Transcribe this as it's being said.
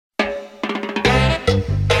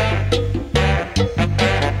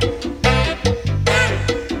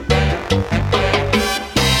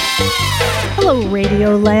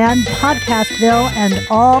land, Podcastville, and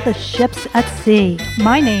all the ships at sea.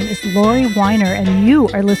 My name is Laurie Weiner, and you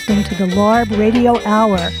are listening to the LARB Radio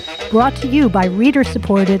Hour, brought to you by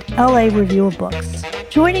reader-supported LA Review of Books.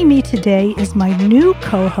 Joining me today is my new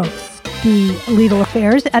co-host, the legal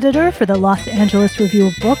affairs editor for the Los Angeles Review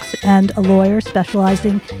of Books and a lawyer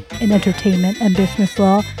specializing in entertainment and business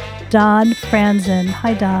law, Don Franzen.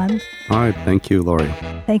 Hi, Don. Hi, thank you, Laurie.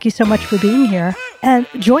 Thank you so much for being here. And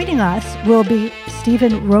joining us will be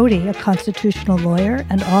Stephen Rohde, a constitutional lawyer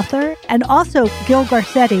and author, and also Gil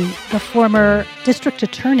Garcetti, the former district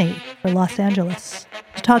attorney for Los Angeles,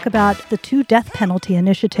 to talk about the two death penalty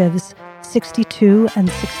initiatives, 62 and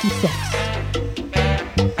 66.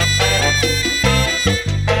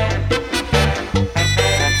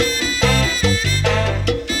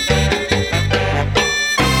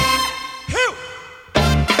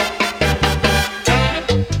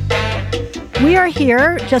 We are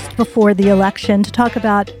here just before the election to talk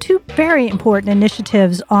about two very important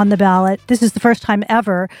initiatives on the ballot. This is the first time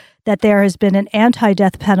ever that there has been an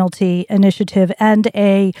anti-death penalty initiative and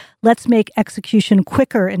a Let's Make Execution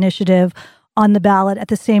Quicker initiative on the ballot at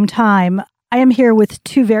the same time. I am here with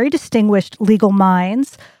two very distinguished legal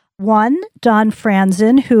minds. One, Don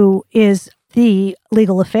Franzen, who is the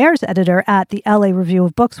legal affairs editor at the LA Review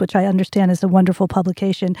of Books, which I understand is a wonderful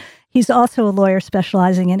publication. He's also a lawyer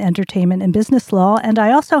specializing in entertainment and business law. And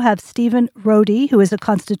I also have Stephen Rohde, who is a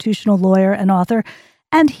constitutional lawyer and author,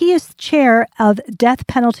 and he is chair of Death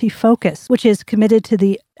Penalty Focus, which is committed to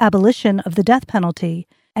the abolition of the death penalty.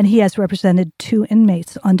 And he has represented two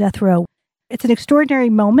inmates on death row. It's an extraordinary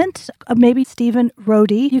moment. Maybe Stephen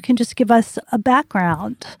Rohde, you can just give us a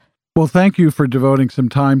background. Well, thank you for devoting some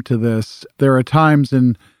time to this. There are times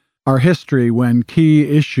in our history when key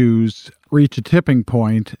issues reach a tipping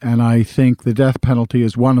point, and I think the death penalty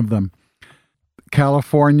is one of them.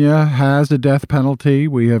 California has a death penalty.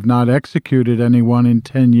 We have not executed anyone in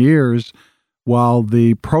 10 years, while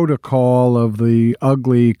the protocol of the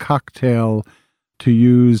ugly cocktail to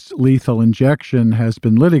use lethal injection has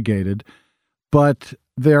been litigated. But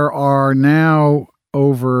there are now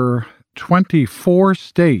over 24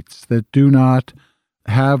 states that do not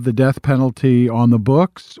have the death penalty on the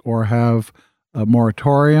books or have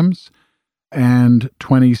moratoriums, and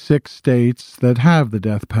 26 states that have the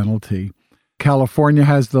death penalty. California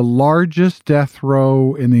has the largest death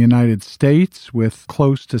row in the United States, with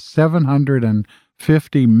close to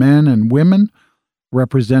 750 men and women,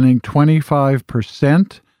 representing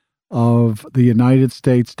 25% of the United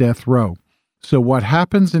States death row. So what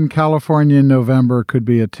happens in California in November could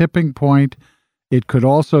be a tipping point. It could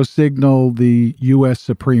also signal the U.S.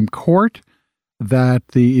 Supreme Court that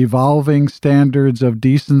the evolving standards of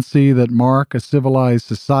decency that mark a civilized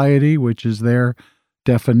society, which is their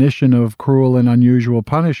definition of cruel and unusual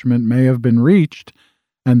punishment, may have been reached,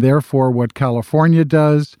 and therefore what California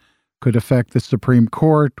does could affect the Supreme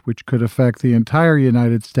Court, which could affect the entire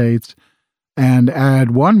United States, and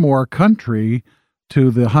add one more country to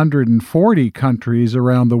the 140 countries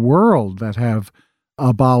around the world that have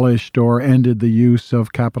abolished or ended the use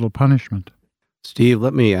of capital punishment. Steve,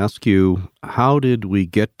 let me ask you, how did we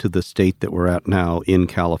get to the state that we're at now in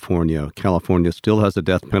California? California still has a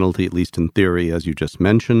death penalty, at least in theory, as you just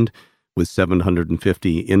mentioned, with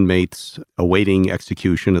 750 inmates awaiting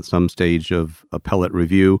execution at some stage of appellate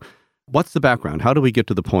review. What's the background? How do we get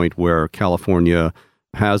to the point where California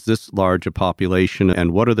has this large a population,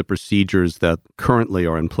 and what are the procedures that currently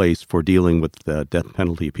are in place for dealing with the death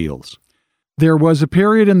penalty appeals? There was a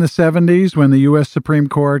period in the 70s when the U.S. Supreme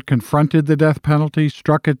Court confronted the death penalty,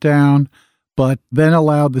 struck it down, but then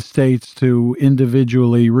allowed the states to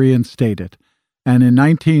individually reinstate it. And in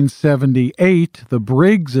 1978, the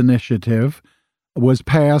Briggs Initiative was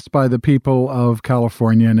passed by the people of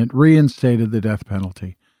California, and it reinstated the death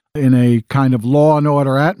penalty. In a kind of law and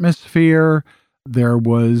order atmosphere, there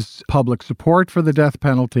was public support for the death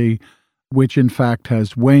penalty, which in fact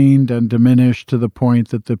has waned and diminished to the point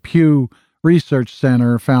that the Pew Research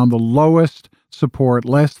Center found the lowest support,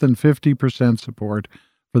 less than 50% support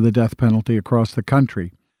for the death penalty across the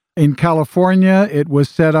country. In California, it was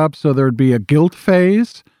set up so there'd be a guilt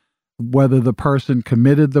phase, whether the person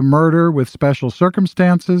committed the murder with special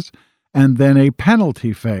circumstances, and then a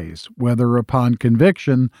penalty phase, whether upon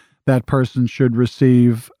conviction that person should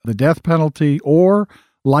receive the death penalty or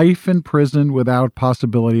life in prison without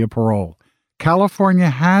possibility of parole. California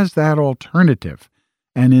has that alternative.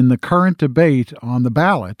 And in the current debate on the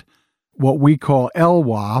ballot, what we call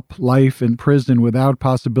LWOP, life in prison without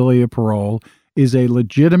possibility of parole, is a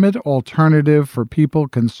legitimate alternative for people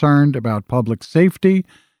concerned about public safety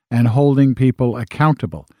and holding people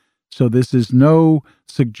accountable. So this is no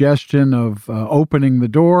suggestion of opening the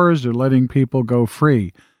doors or letting people go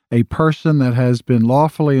free. A person that has been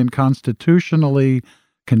lawfully and constitutionally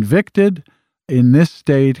convicted in this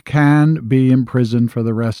state can be imprisoned for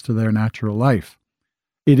the rest of their natural life.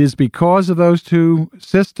 It is because of those two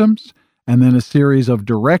systems and then a series of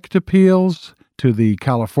direct appeals to the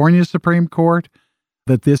California Supreme Court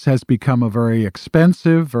that this has become a very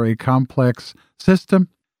expensive, very complex system.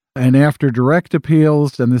 And after direct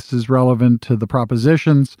appeals, and this is relevant to the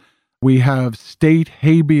propositions, we have state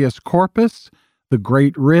habeas corpus, the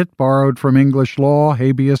great writ borrowed from English law,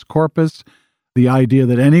 habeas corpus, the idea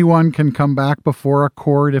that anyone can come back before a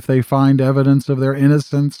court if they find evidence of their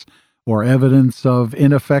innocence or evidence of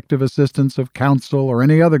ineffective assistance of counsel or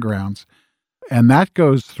any other grounds. And that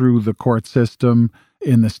goes through the court system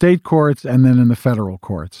in the state courts and then in the federal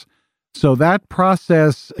courts. So that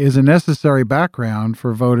process is a necessary background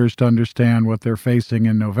for voters to understand what they're facing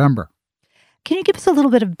in November. Can you give us a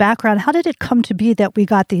little bit of background? How did it come to be that we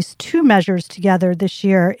got these two measures together this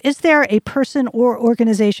year? Is there a person or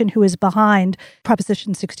organization who is behind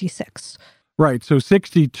Proposition 66? Right. So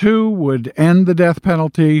 62 would end the death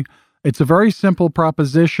penalty. It's a very simple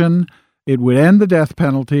proposition. It would end the death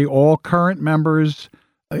penalty. All current members,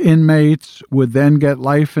 inmates, would then get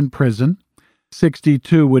life in prison.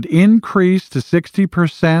 62 would increase to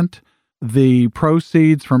 60% the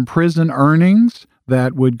proceeds from prison earnings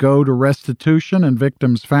that would go to restitution and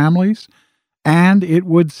victims' families, and it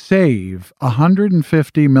would save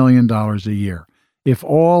 $150 million a year. If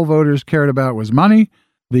all voters cared about was money,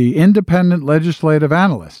 the independent legislative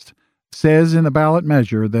analyst says in the ballot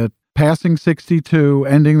measure that passing 62,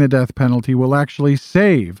 ending the death penalty, will actually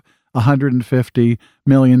save $150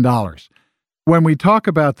 million. When we talk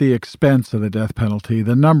about the expense of the death penalty,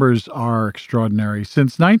 the numbers are extraordinary.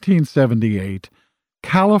 Since 1978,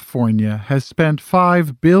 California has spent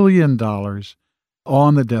 $5 billion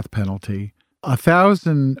on the death penalty.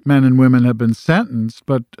 1,000 men and women have been sentenced,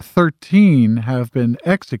 but 13 have been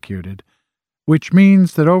executed, which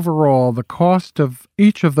means that overall the cost of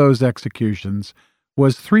each of those executions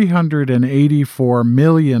was $384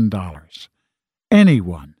 million.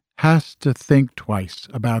 Anyone has to think twice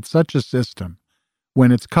about such a system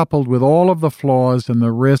when it's coupled with all of the flaws and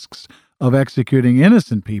the risks of executing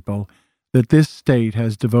innocent people, that this state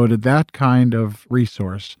has devoted that kind of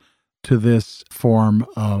resource to this form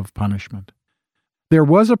of punishment. There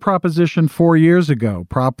was a proposition 4 years ago,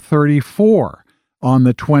 Prop 34, on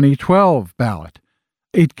the 2012 ballot.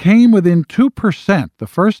 It came within 2%, the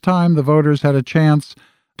first time the voters had a chance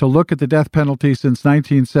to look at the death penalty since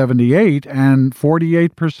 1978, and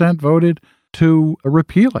 48% voted to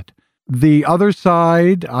repeal it. The other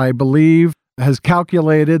side, I believe, has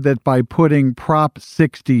calculated that by putting Prop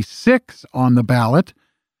 66 on the ballot,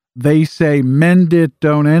 they say mend it,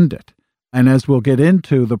 don't end it. And as we'll get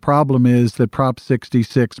into, the problem is that Prop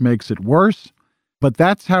 66 makes it worse. But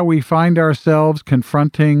that's how we find ourselves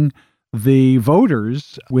confronting the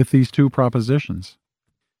voters with these two propositions.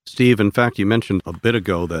 Steve, in fact, you mentioned a bit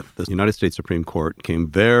ago that the United States Supreme Court came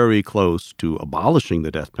very close to abolishing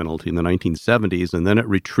the death penalty in the 1970s, and then it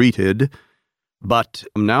retreated. But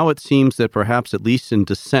now it seems that perhaps, at least in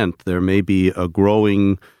dissent, there may be a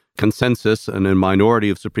growing consensus and a minority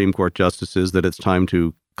of Supreme Court justices that it's time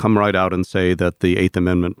to come right out and say that the Eighth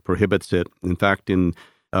Amendment prohibits it. In fact, in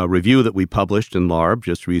a review that we published in LARB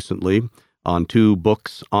just recently on 2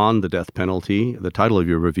 books on the death penalty, the title of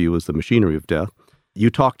your review is The Machinery of Death. You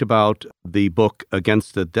talked about the book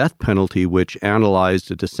Against the Death Penalty, which analyzed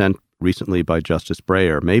a dissent recently by Justice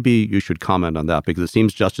Breyer. Maybe you should comment on that, because it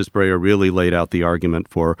seems Justice Breyer really laid out the argument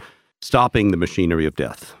for stopping the machinery of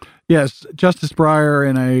death. Yes, Justice Breyer,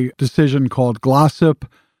 in a decision called Glossop,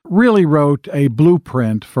 really wrote a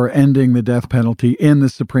blueprint for ending the death penalty in the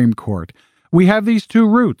Supreme Court. We have these two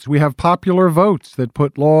routes. We have popular votes that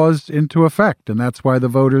put laws into effect, and that's why the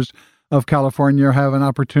voters of California have an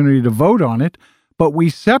opportunity to vote on it. But we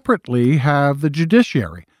separately have the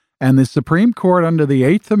judiciary. And the Supreme Court, under the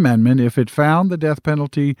Eighth Amendment, if it found the death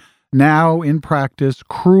penalty now in practice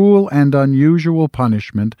cruel and unusual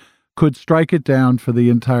punishment, could strike it down for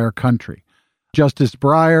the entire country. Justice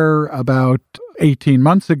Breyer, about 18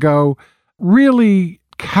 months ago, really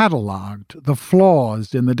cataloged the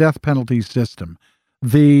flaws in the death penalty system,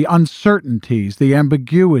 the uncertainties, the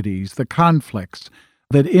ambiguities, the conflicts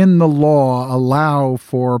that in the law allow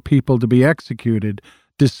for people to be executed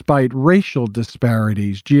despite racial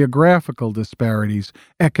disparities, geographical disparities,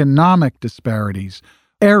 economic disparities,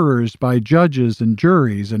 errors by judges and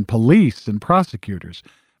juries and police and prosecutors,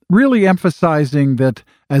 really emphasizing that,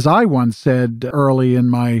 as I once said early in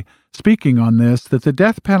my speaking on this, that the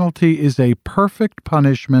death penalty is a perfect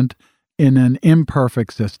punishment in an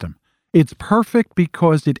imperfect system. It's perfect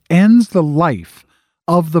because it ends the life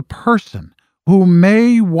of the person who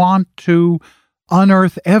may want to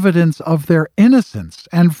unearth evidence of their innocence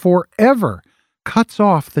and forever cuts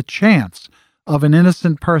off the chance of an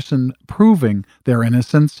innocent person proving their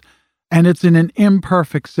innocence. And it's in an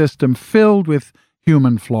imperfect system filled with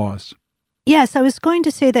human flaws. Yes, I was going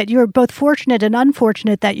to say that you're both fortunate and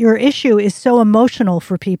unfortunate that your issue is so emotional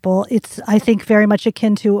for people. It's, I think, very much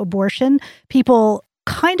akin to abortion. People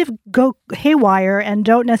kind of go haywire and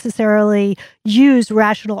don't necessarily use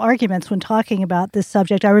rational arguments when talking about this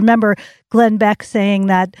subject. I remember Glenn Beck saying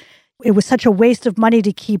that it was such a waste of money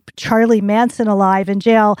to keep Charlie Manson alive in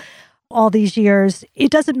jail all these years.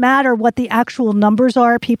 It doesn't matter what the actual numbers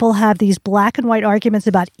are. People have these black and white arguments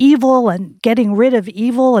about evil and getting rid of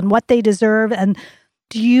evil and what they deserve. And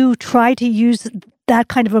do you try to use that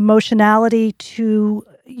kind of emotionality to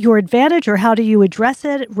your advantage, or how do you address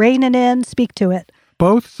it, rein it in, speak to it?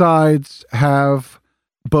 Both sides have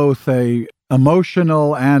both a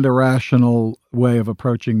emotional and a rational way of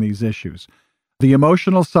approaching these issues. The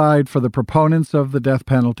emotional side for the proponents of the death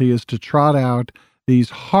penalty is to trot out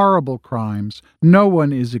these horrible crimes. No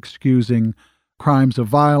one is excusing crimes of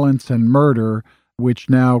violence and murder, which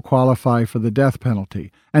now qualify for the death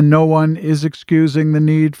penalty. And no one is excusing the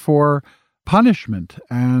need for punishment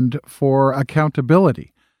and for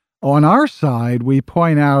accountability. On our side, we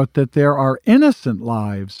point out that there are innocent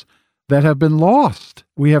lives that have been lost.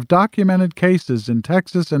 We have documented cases in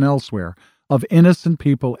Texas and elsewhere of innocent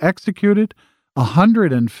people executed.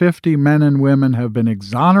 150 men and women have been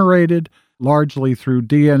exonerated, largely through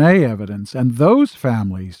DNA evidence, and those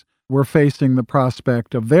families were facing the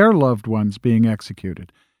prospect of their loved ones being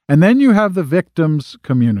executed. And then you have the victims'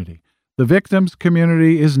 community. The victims'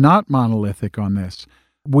 community is not monolithic on this.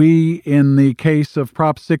 We, in the case of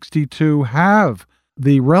Prop 62, have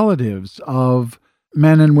the relatives of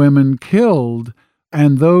men and women killed,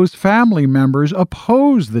 and those family members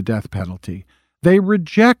oppose the death penalty. They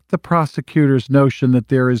reject the prosecutor's notion that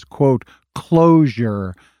there is, quote,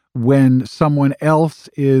 closure when someone else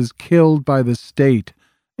is killed by the state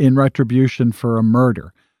in retribution for a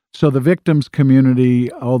murder. So the victims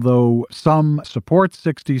community, although some support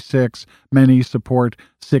 66, many support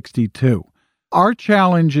 62. Our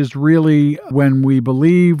challenge is really when we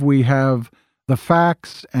believe we have the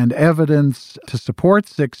facts and evidence to support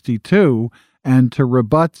 62 and to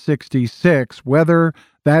rebut 66, whether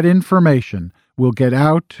that information will get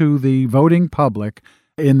out to the voting public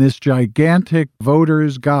in this gigantic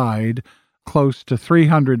voter's guide, close to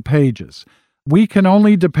 300 pages. We can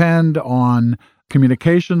only depend on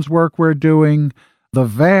communications work we're doing, the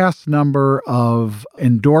vast number of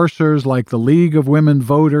endorsers like the League of Women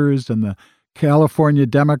Voters and the California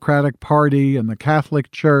Democratic Party and the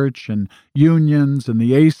Catholic Church and unions and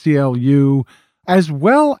the ACLU, as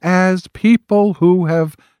well as people who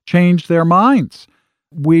have changed their minds.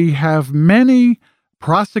 We have many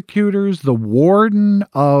prosecutors. The warden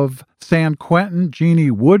of San Quentin,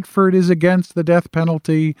 Jeannie Woodford, is against the death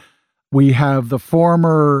penalty. We have the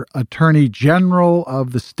former Attorney General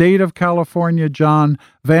of the state of California, John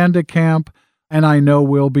Vandekamp, and I know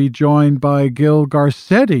we'll be joined by Gil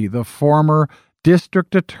Garcetti, the former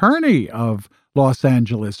district attorney of Los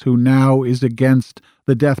Angeles, who now is against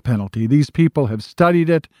the death penalty. These people have studied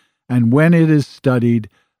it, and when it is studied,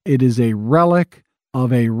 it is a relic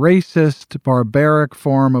of a racist, barbaric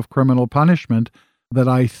form of criminal punishment that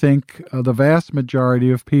I think the vast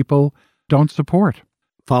majority of people don't support.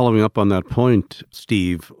 Following up on that point,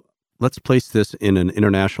 Steve, let's place this in an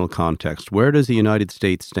international context. Where does the United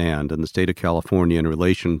States stand and the state of California in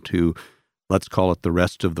relation to, let's call it the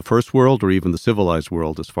rest of the first world or even the civilized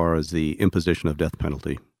world as far as the imposition of death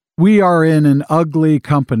penalty? We are in an ugly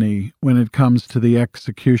company when it comes to the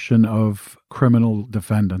execution of criminal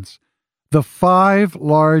defendants. The 5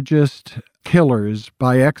 largest killers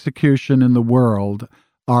by execution in the world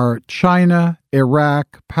are China,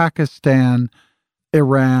 Iraq, Pakistan,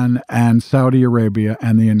 Iran, and Saudi Arabia,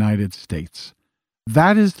 and the United States.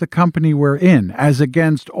 That is the company we're in, as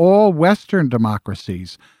against all Western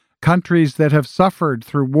democracies, countries that have suffered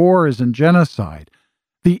through wars and genocide.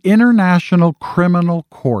 The International Criminal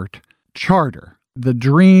Court Charter, the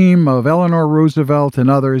dream of Eleanor Roosevelt and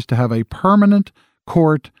others to have a permanent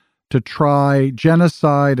court to try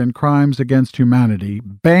genocide and crimes against humanity,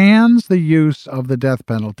 bans the use of the death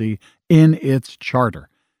penalty in its charter,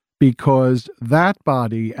 because that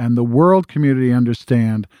body and the world community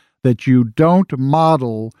understand that you don't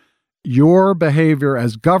model your behavior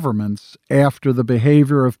as governments after the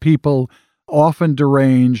behavior of people often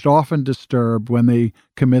deranged, often disturbed when they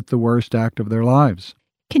commit the worst act of their lives.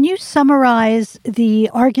 Can you summarize the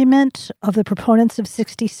argument of the proponents of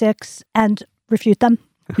 66 and refute them?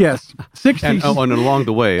 Yes. 66. And along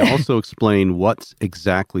the way, also explain what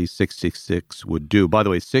exactly 66 would do. By the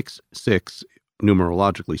way, 66,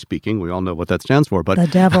 numerologically speaking, we all know what that stands for. But the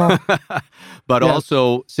devil. But yes.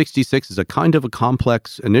 Also, 66 is a kind of a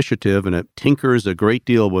complex initiative, and it tinkers a great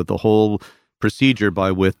deal with the whole procedure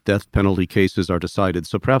by which death penalty cases are decided.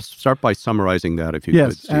 So perhaps start by summarizing that, if you could.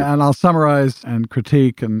 Yes, and I'll summarize and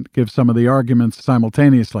critique and give some of the arguments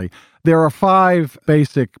simultaneously. There are 5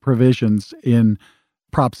 basic provisions in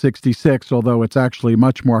Prop 66, although it's actually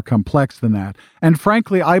much more complex than that. And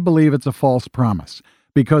frankly, I believe it's a false promise,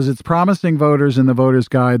 because it's promising voters in the voter's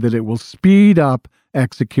guide that it will speed up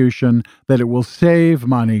execution, that it will save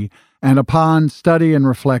money, and upon study and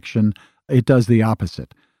reflection, it does the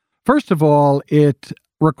opposite. First of all, it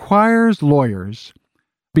requires lawyers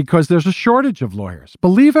because there's a shortage of lawyers.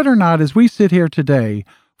 Believe it or not, as we sit here today,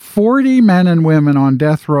 40 men and women on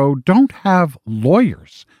death row don't have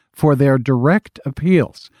lawyers for their direct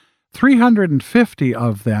appeals. 350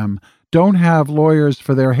 of them don't have lawyers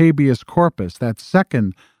for their habeas corpus, that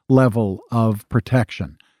second level of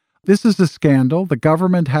protection. This is a scandal. The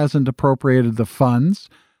government hasn't appropriated the funds.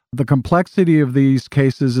 The complexity of these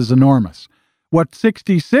cases is enormous. What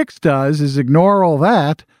 66 does is ignore all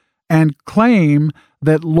that and claim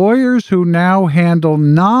that lawyers who now handle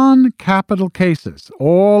non-capital cases,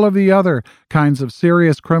 all of the other kinds of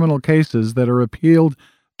serious criminal cases that are appealed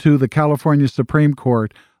to the California Supreme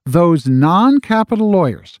Court, those non-capital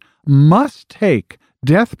lawyers must take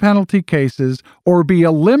death penalty cases or be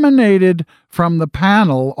eliminated from the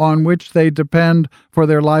panel on which they depend for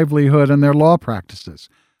their livelihood and their law practices.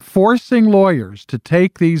 Forcing lawyers to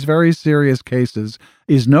take these very serious cases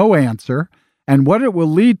is no answer, and what it will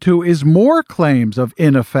lead to is more claims of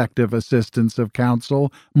ineffective assistance of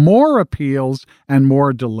counsel, more appeals, and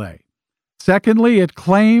more delay. Secondly, it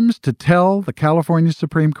claims to tell the California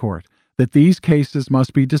Supreme Court that these cases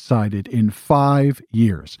must be decided in 5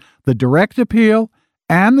 years. The direct appeal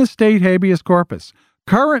and the state habeas corpus.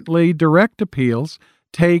 Currently, direct appeals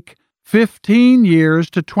take 15 years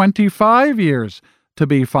to 25 years to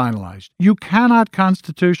be finalized. You cannot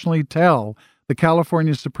constitutionally tell the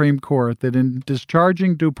California Supreme Court that in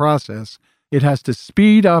discharging due process, it has to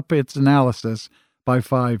speed up its analysis by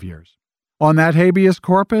 5 years. On that habeas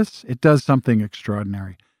corpus, it does something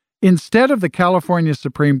extraordinary. Instead of the California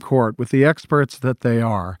Supreme Court, with the experts that they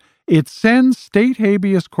are, it sends state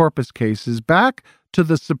habeas corpus cases back to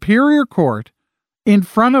the Superior Court in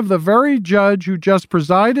front of the very judge who just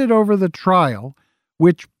presided over the trial,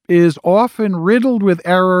 which is often riddled with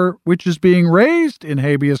error, which is being raised in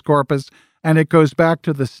habeas corpus, and it goes back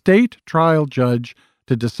to the state trial judge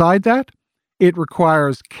to decide that. It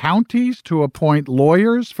requires counties to appoint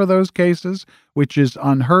lawyers for those cases, which is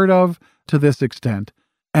unheard of to this extent.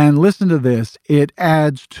 And listen to this, it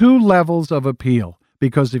adds 2 levels of appeal,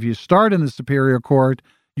 because if you start in the Superior Court,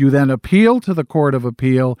 you then appeal to the Court of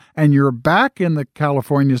Appeal, and you're back in the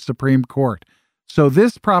California Supreme Court. So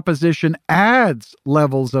this proposition adds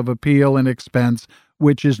levels of appeal and expense,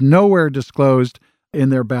 which is nowhere disclosed in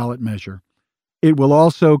their ballot measure. It will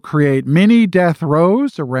also create mini death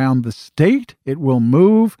rows around the state. It will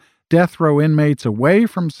move death row inmates away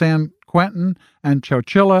from San Quentin and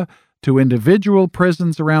Chowchilla to individual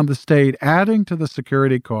prisons around the state, adding to the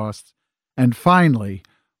security costs. And finally,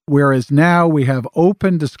 whereas now we have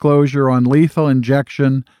open disclosure on lethal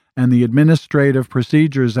injection and the Administrative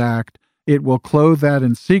Procedures Act, it will clothe that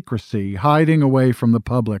in secrecy, hiding away from the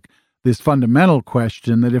public this fundamental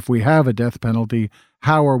question that if we have a death penalty,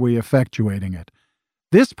 how are we effectuating it?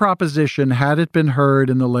 This proposition, had it been heard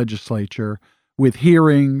in the legislature, with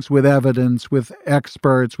hearings, with evidence, with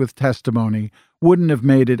experts, with testimony, wouldn't have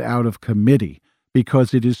made it out of committee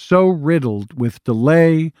because it is so riddled with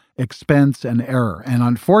delay, expense, and error. And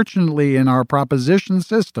unfortunately, in our proposition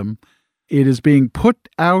system, it is being put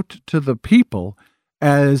out to the people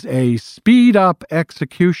as a speed-up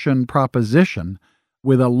execution proposition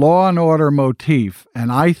with a law and order motif,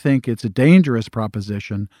 and I think it's a dangerous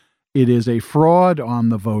proposition. It is a fraud on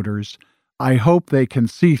the voters. I hope they can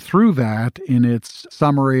see through that in its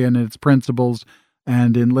summary and its principles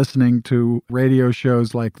and in listening to radio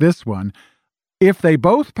shows like this one. If they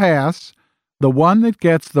both pass, the one that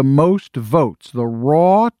gets the most votes, the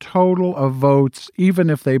raw total of votes, even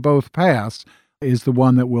if they both pass, is the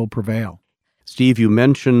one that will prevail. Steve, you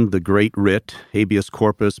mentioned the great writ, habeas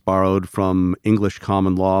corpus, borrowed from English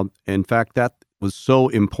common law. In fact, that was so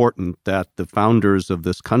important that the founders of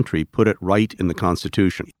this country put it right in the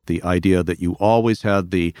Constitution, the idea that you always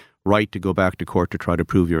had the right to go back to court to try to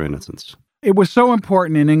prove your innocence. It was so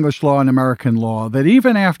important in English law and American law that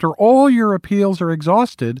even after all your appeals are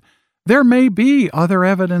exhausted, there may be other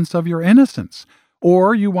evidence of your innocence.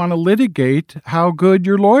 Or you want to litigate how good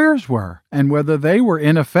your lawyers were and whether they were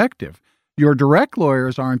ineffective. Your direct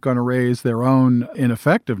lawyers aren't going to raise their own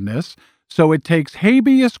ineffectiveness, so it takes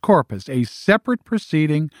habeas corpus, a separate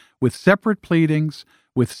proceeding with separate pleadings,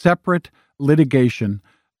 with separate litigation,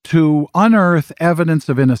 to unearth evidence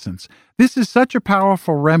of innocence. This is such a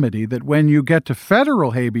powerful remedy that when you get to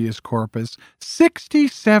federal habeas corpus,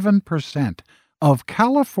 67% of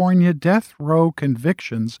California death row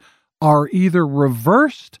convictions are either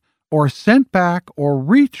reversed or sent back or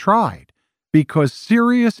retried because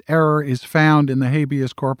serious error is found in the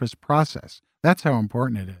habeas corpus process. That's how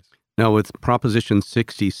important it is. Now, with Proposition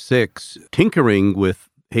 66, tinkering with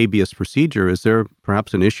habeas procedure, is there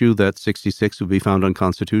perhaps an issue that 66 would be found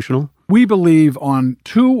unconstitutional? We believe on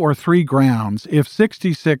 2 or 3 grounds, if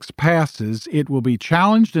 66 passes, it will be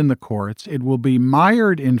challenged in the courts, it will be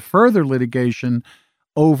mired in further litigation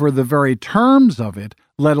over the very terms of it,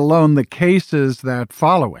 let alone the cases that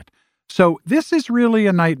follow it. So this is really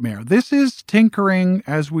a nightmare. This is tinkering,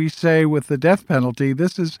 as we say, with the death penalty.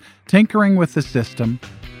 This is tinkering with the system.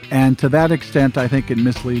 And to that extent, I think it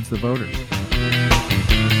misleads the voters.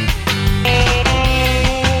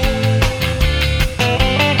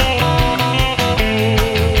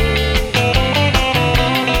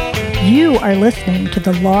 You are listening to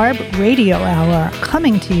the LARB Radio Hour,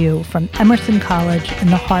 coming to you from Emerson College in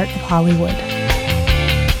the heart of Hollywood.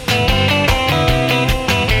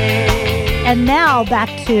 And now back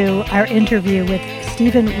to our interview with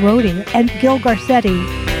Stephen Rohde and Gil Garcetti.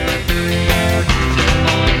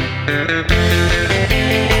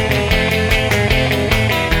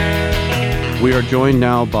 We are joined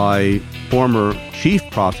now by former Chief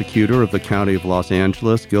Prosecutor of the County of Los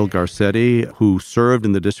Angeles, Gil Garcetti, who served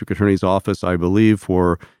in the District Attorney's Office, I believe,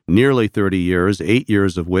 for nearly 30 years, 8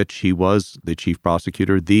 years of which he was the Chief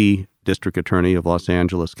Prosecutor, the District Attorney of Los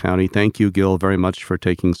Angeles County. Thank you, Gil, very much for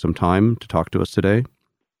taking some time to talk to us today.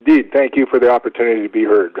 Indeed, thank you for the opportunity to be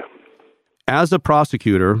heard. As a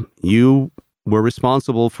prosecutor, you were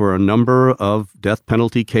responsible for a number of death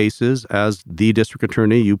penalty cases. As the District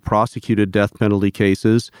Attorney, you prosecuted death penalty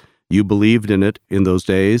cases. You believed in it in those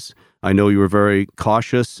days. I know you were very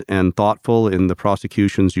cautious and thoughtful in the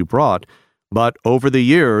prosecutions you brought, but over the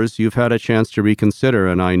years, you've had a chance to reconsider,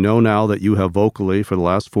 and I know now that you have vocally for the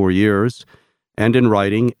last 4 years, and in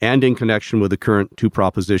writing, and in connection with the current 2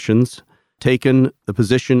 propositions, taken the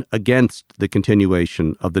position against the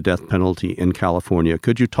continuation of the death penalty in California.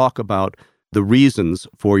 Could you talk about the reasons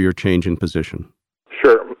for your change in position?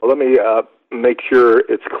 Sure. Let me make sure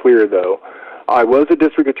it's clear, though. I was a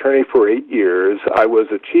district attorney for 8 years. I was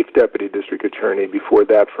a chief deputy district attorney before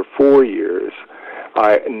that for 4 years.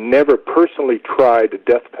 I never personally tried a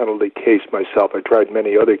death penalty case myself. I tried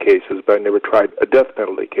many other cases, but I never tried a death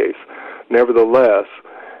penalty case. Nevertheless,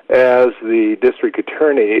 as the district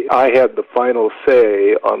attorney, I had the final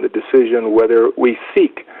say on the decision whether we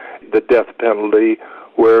seek the death penalty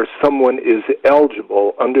where someone is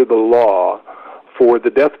eligible under the law for the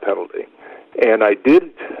death penalty. And I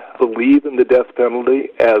did believe in the death penalty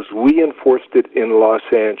as we enforced it in Los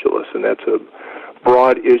Angeles, and that's a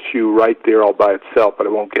broad issue right there all by itself, but I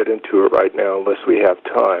won't get into it right now unless we have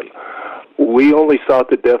time. We only sought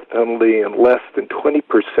the death penalty in less than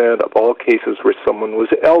 20% of all cases where someone was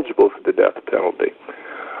eligible for the death penalty.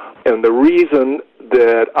 And the reason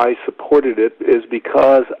that I supported it is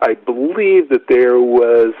because I believe that there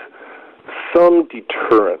was some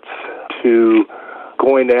deterrence to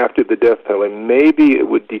going after the death penalty. Maybe it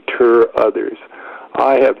would deter others.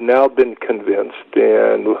 I have now been convinced,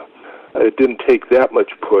 and it didn't take that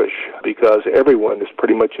much push because everyone is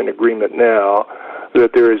pretty much in agreement now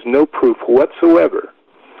that there is no proof whatsoever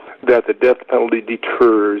that the death penalty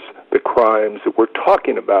deters the crimes that we're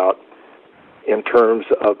talking about in terms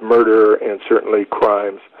of murder and certainly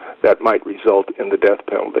crimes that might result in the death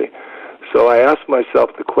penalty. So I asked myself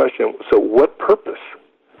the question, so what purpose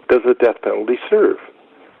does the death penalty serve?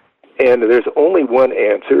 And there's only one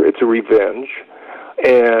answer. It's a revenge.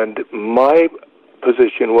 And my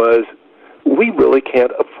position was, we really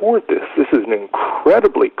can't afford this. This is an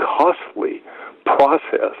incredibly costly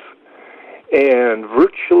process. And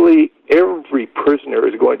virtually every prisoner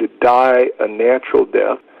is going to die a natural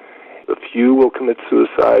death. A few will commit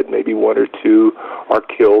suicide. Maybe 1 or 2 are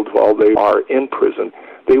killed while they are in prison.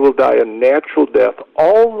 They will die a natural death,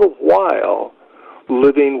 all the while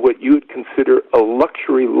living what you would consider a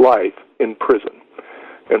luxury life in prison.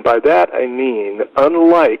 And by that I mean,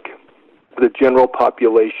 unlike the general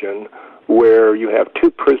population where you have 2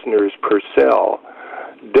 prisoners per cell,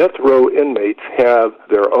 death row inmates have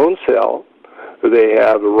their own cell. They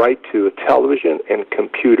have a right to a television and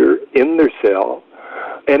computer in their cell.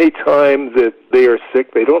 Anytime that they are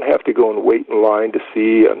sick, they don't have to go and wait in line to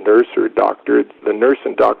see a nurse or a doctor. The nurse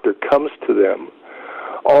and doctor comes to them.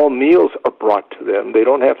 All meals are brought to them. They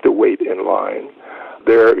don't have to wait in line.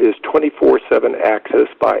 There is 24/7 access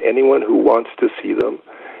by anyone who wants to see them.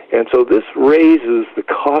 And so this raises the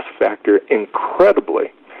cost factor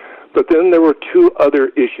incredibly. But then there were two other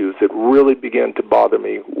issues that really began to bother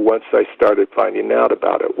me once I started finding out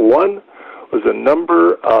about it. One was a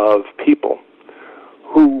number of people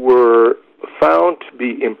who were found to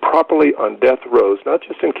be improperly on death rows, not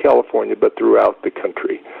just in California, but throughout the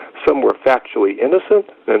country. Some were factually innocent,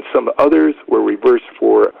 and some others were reversed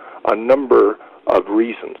for a number of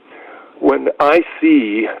reasons. When I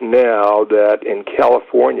see now that in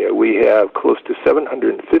California we have close to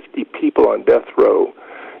 750 people on death row,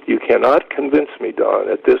 you cannot convince me, Don,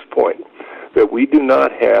 at this point, that we do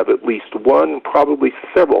not have at least one, probably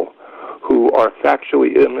several, who are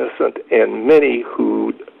factually innocent and many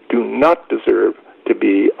who do not deserve to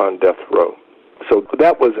be on death row. So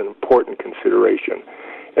that was an important consideration.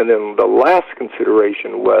 And then the last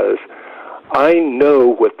consideration was, I know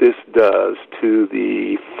what this does to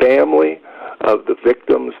the family of the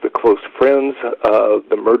victims, the close friends of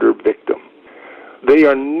the murder victim. They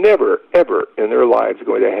are never, ever in their lives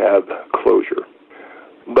going to have closure.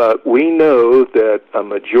 But we know that a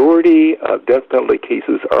majority of death penalty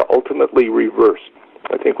cases are ultimately reversed.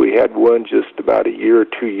 I think we had one just about a year or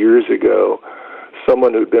 2 years ago,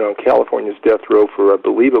 someone who had been on California's death row for, I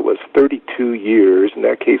believe it was 32 years, and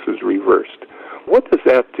that case was reversed. What does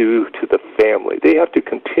that do to the family? They have to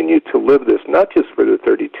continue to live this, not just for the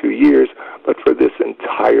 32 years, but for this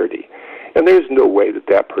entirety. And there's no way that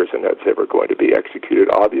that person is ever going to be executed,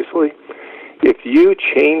 obviously. If you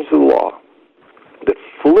change the law that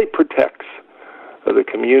fully protects the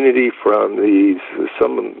community from these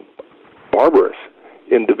some barbarous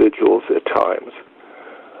individuals at times,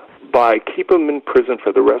 by keeping them in prison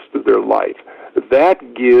for the rest of their life, that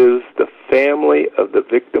gives the family of the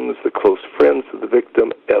victims, the close friends of the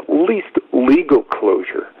victim, at least legal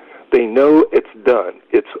closure. They know it's done,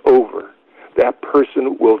 it's over. That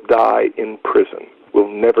person will die in prison, will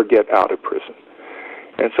never get out of prison.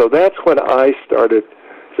 And so that's when I started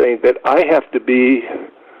saying that I have to be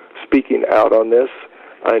speaking out on this.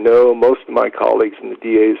 I know most of my colleagues in the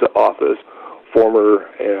DA's office, former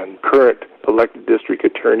and current elected district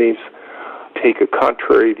attorneys, take a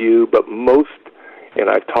contrary view, but most, and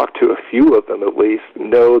I've talked to a few of them at least,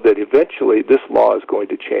 know that eventually this law is going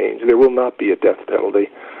to change. There will not be a death penalty.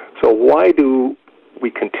 So why do we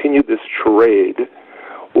continue this charade?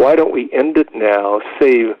 Why don't we end it now,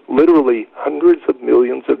 save literally hundreds of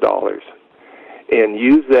millions of dollars, and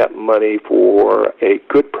use that money for a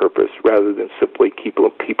good purpose rather than simply keep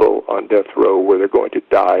people on death row where they're going to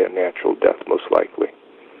die a natural death, most likely.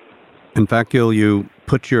 In fact, Gil, you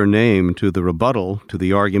put your name to the rebuttal to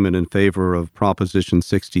the argument in favor of Proposition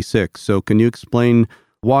 66. So can you explain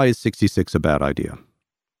why is 66 a bad idea?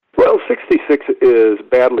 Well, 66 is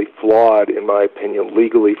badly flawed, in my opinion,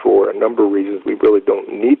 legally for a number of reasons we really don't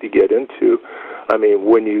need to get into. I mean,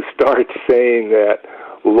 when you start saying that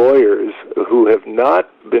lawyers who have not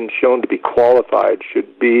been shown to be qualified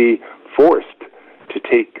should be forced to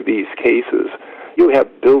take these cases, you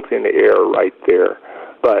have built-in error right there.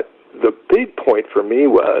 But the big point for me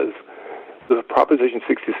was the Proposition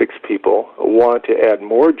 66 people want to add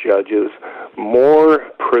more judges, more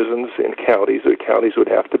prisons in counties. The counties would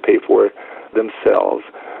have to pay for it themselves.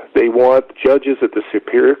 They want judges at the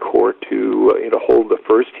Superior Court to hold the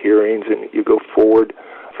first hearings, and you go forward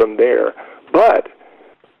from there. But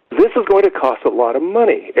this is going to cost a lot of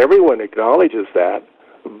money. Everyone acknowledges that,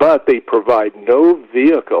 but they provide no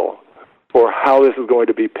vehicle for how this is going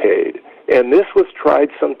to be paid. And this was tried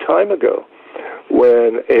some time ago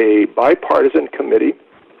when a bipartisan committee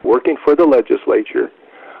working for the legislature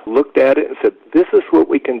looked at it and said, this is what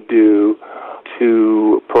we can do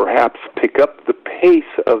to perhaps pick up the pace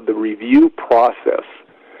of the review process.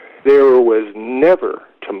 There was never,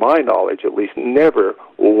 to my knowledge at least, never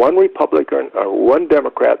one Republican or one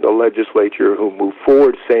Democrat in the legislature who moved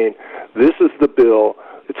forward saying, this is the bill,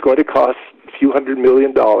 it's going to cost a few $100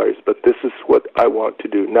 million, but this is what I want to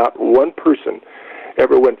do. Not one person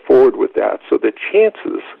ever went forward with that. So the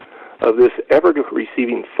chances of this ever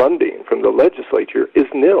receiving funding from the legislature is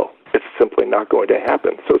nil. it's simply not going to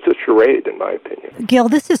happen. So it's a charade, in my opinion. Gil,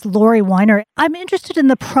 this is Laurie Weiner. I'm interested in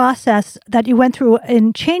the process that you went through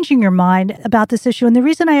in changing your mind about this issue. And the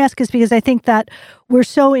reason I ask is because I think that we're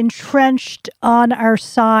so entrenched on our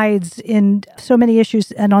sides in so many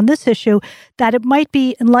issues and on this issue that it might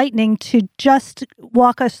be enlightening to just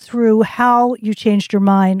walk us through how you changed your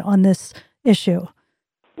mind on this issue.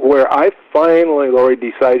 Where I finally, Laurie,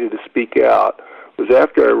 decided to speak out was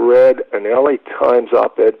after I read an LA Times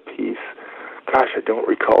op-ed piece. Gosh, I don't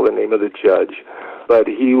recall the name of the judge, but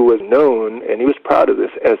he was known, and he was proud of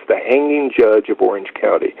this, as the hanging judge of Orange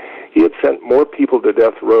County. He had sent more people to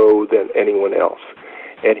death row than anyone else.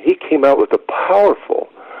 And he came out with a powerful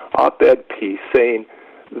op-ed piece saying,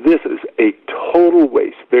 this is a total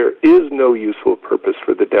waste. There is no useful purpose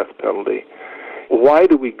for the death penalty. Why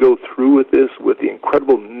do we go through with this with the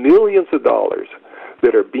incredible millions of dollars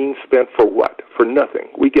that are being spent for what? For nothing.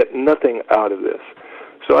 We get nothing out of this.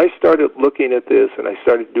 So I started looking at this, and I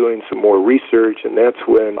started doing some more research, and that's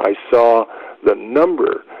when I saw the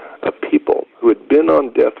number of people who had been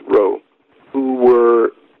on death row who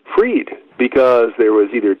were freed because there was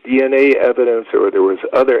either DNA evidence or there was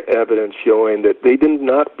other evidence showing that they did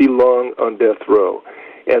not belong on death row.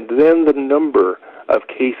 And then the number of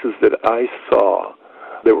cases that I saw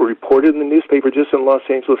that were reported in the newspaper just in Los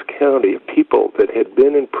Angeles County of people that had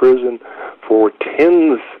been in prison for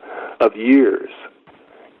tens of years,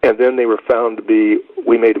 and then they were found to be,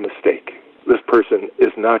 we made a mistake. This person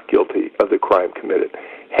is not guilty of the crime committed.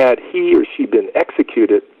 Had he or she been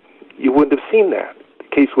executed, you wouldn't have seen that.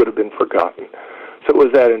 The case would have been forgotten. So it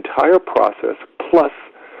was that entire process, plus,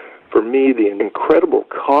 for me, the incredible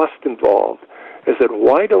cost involved. I said,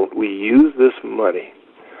 why don't we use this money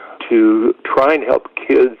to try and help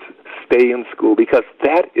kids stay in school? Because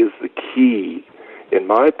that is the key, in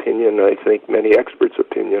my opinion, and I think many experts'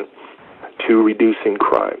 opinion, to reducing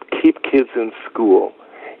crime. Keep kids in school,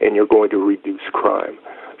 and you're going to reduce crime.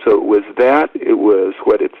 So it was that, it was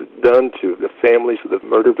what it's done to the families of the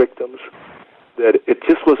murder victims, that it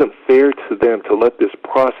just wasn't fair to them to let this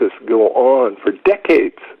process go on for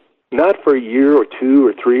decades. Not for a year or 2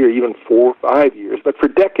 or 3 or even 4 or 5 years, but for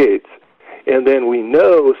decades. And then we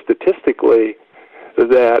know statistically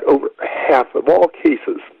that over half of all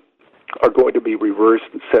cases are going to be reversed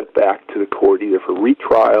and sent back to the court either for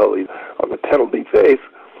retrial, either on the penalty phase,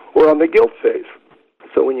 or on the guilt phase.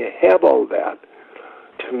 So when you have all that,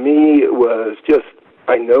 to me it was just,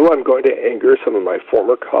 I know I'm going to anger some of my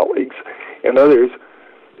former colleagues and others,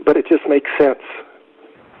 but it just makes sense.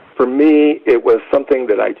 For me, it was something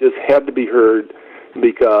that I just had to be heard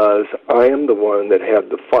because I am the one that had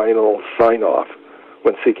the final sign-off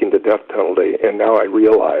when seeking the death penalty, and now I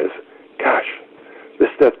realize, gosh, this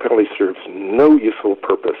death penalty serves no useful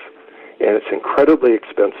purpose, and it's incredibly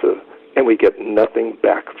expensive, and we get nothing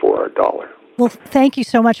back for our dollar. Well, thank you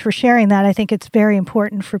so much for sharing that. I think it's very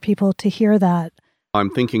important for people to hear that.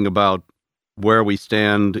 I'm thinking about where we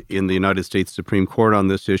stand in the United States Supreme Court on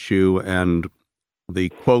this issue, and the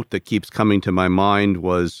quote that keeps coming to my mind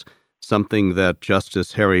was something that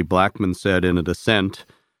Justice Harry Blackmun said in a dissent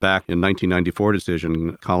back in 1994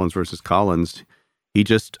 decision, Collins versus Collins. He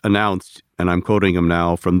just announced, and I'm quoting him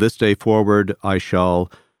now, "From this day forward, I shall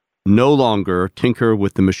no longer tinker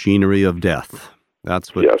with the machinery of death."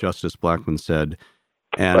 That's what Justice Blackmun said.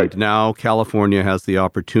 And now California has the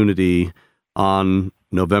opportunity on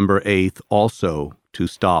November 8th also to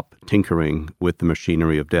stop tinkering with the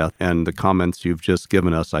machinery of death. And the comments you've just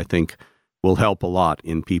given us, I think, will help a lot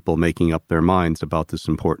in people making up their minds about this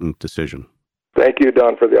important decision. Thank you,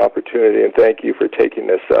 Don, for the opportunity, and thank you for taking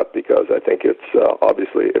this up because I think it's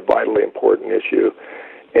obviously a vitally important issue.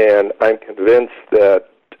 And I'm convinced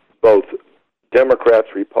that both Democrats,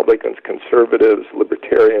 Republicans, conservatives,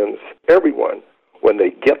 libertarians, everyone, when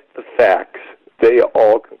they get the facts, they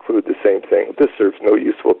all conclude the same thing. This serves no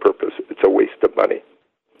useful purpose. It's a waste of money.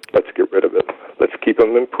 Let's get rid of it. Let's keep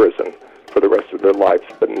them in prison for the rest of their lives,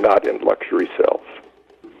 but not in luxury cells.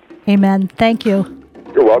 Amen. Thank you.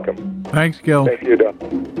 You're welcome. Thanks, Gil. Thank you, Don.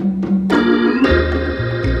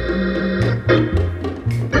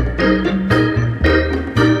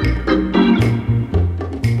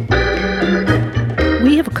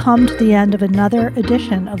 We have come to the end of another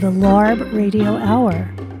edition of the LARB Radio Hour.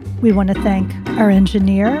 We want to thank our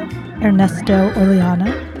engineer, Ernesto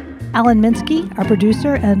Orellana, Alan Minsky, our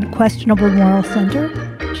producer and Questionable Moral Center,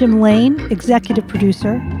 Jim Lane, executive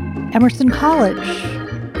producer, Emerson College,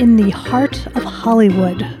 in the heart of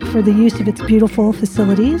Hollywood, for the use of its beautiful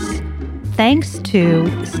facilities. Thanks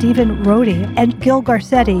to Stephen Rohde and Gil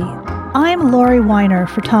Garcetti. I'm Laurie Weiner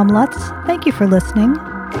for Tom Lutz. Thank you for listening.